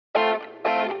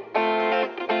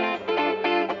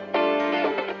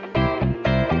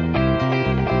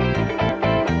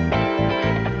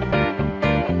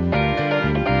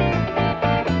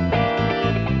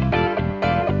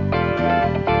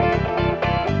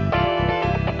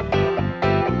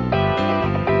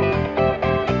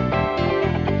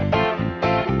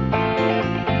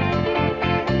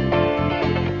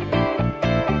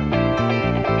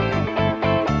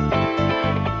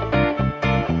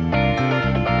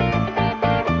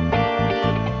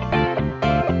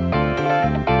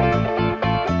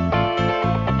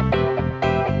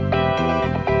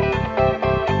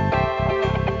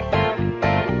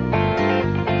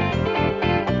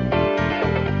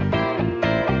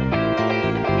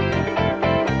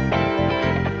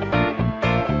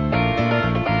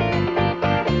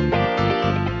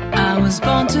was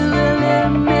born to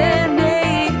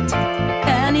eliminate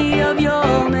any of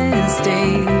your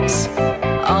mistakes.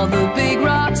 All the big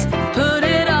rocks, put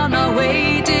it on my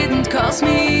way, didn't cause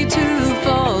me to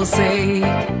forsake.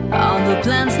 All the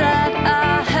plans that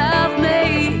I have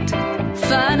made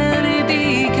finally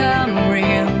become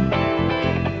real.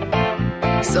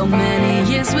 So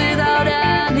many years without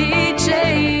any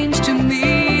change, to me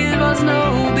it was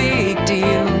no big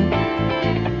deal.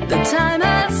 The time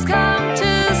has come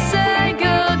to say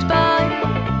goodbye.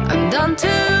 I'm done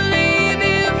to leave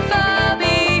you far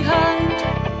behind.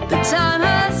 The time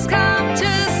has come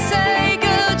to say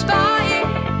goodbye.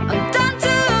 I'm done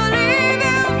to leave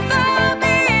you far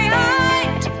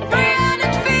behind. Brian,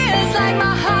 it feels like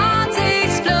my heart's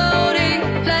exploding,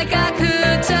 like I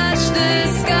could touch the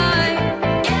sky.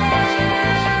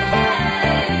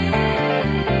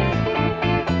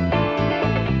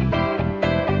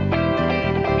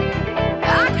 I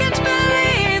can't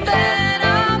believe that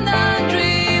I'm not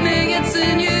dreaming. It's a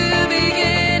new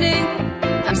beginning.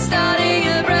 I'm starting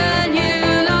a brand new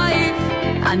life.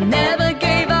 I never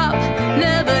gave up,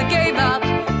 never gave up,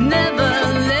 never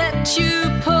let you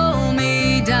pull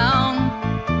me down.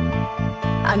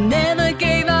 I never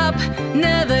gave up,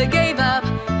 never gave up,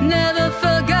 never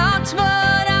forgot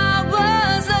what I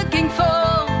was looking for.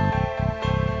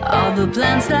 All the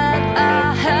plans that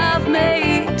I have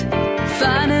made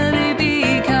finally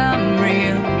become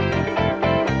real.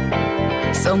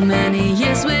 So many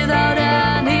years without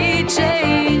any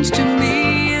change, to me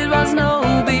it was no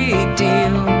big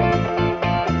deal.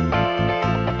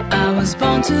 I was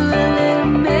born to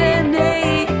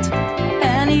eliminate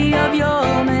any of your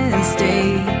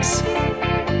mistakes.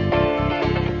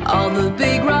 All the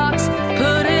big rocks,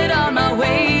 put it on my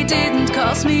way, didn't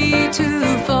cause me to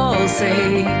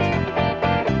forsake.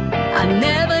 I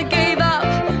never gave up,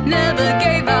 never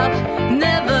gave up,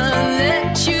 never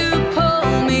let you pull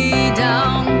me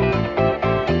down.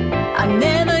 I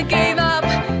never gave up,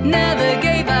 never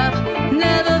gave up,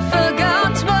 never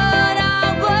forgot what I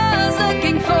was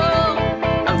looking for.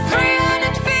 I'm free and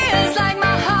it feels like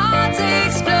my heart's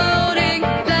exploding,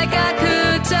 like I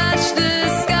could touch the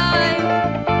sky.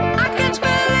 I can't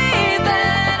believe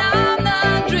that I'm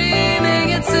not dreaming.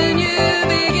 It's a new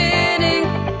beginning.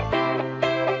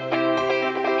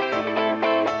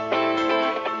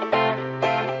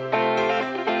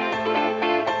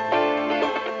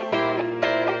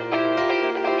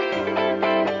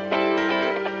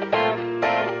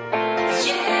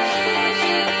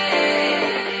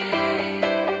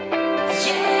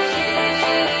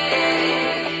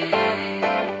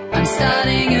 I'm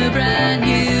starting a brand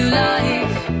new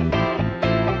life.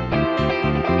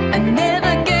 I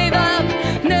never gave up,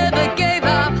 never gave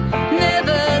up,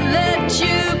 never let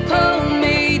you pull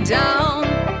me down.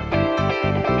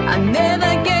 I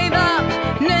never gave up,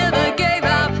 never gave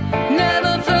up,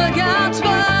 never forgot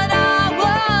what I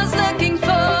was looking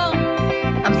for.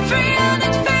 I'm free and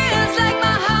it feels like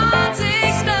my heart's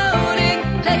exploding,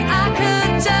 like I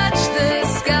could touch the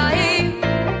sky.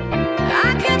 I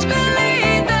can't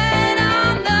believe that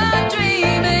I'm not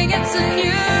dreaming. It's a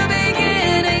new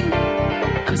beginning.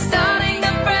 I'm starting a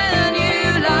brand new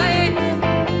life.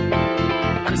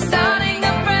 I'm starting a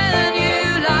brand new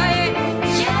life.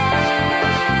 Yeah,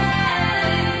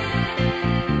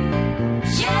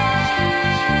 yeah.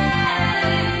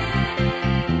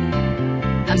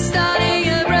 I'm starting a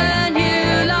brand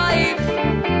new life.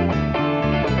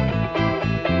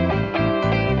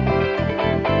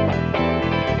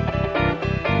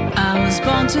 I was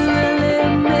born to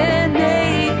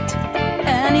eliminate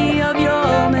any of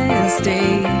your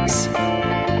mistakes.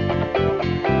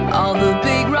 All the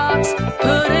big rocks,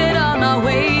 put it on my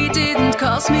way, didn't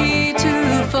cause me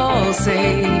to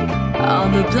forsake. All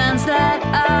the plans that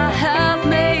I have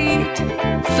made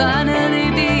finally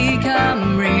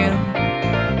become real.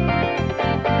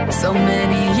 So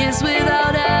many years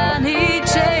without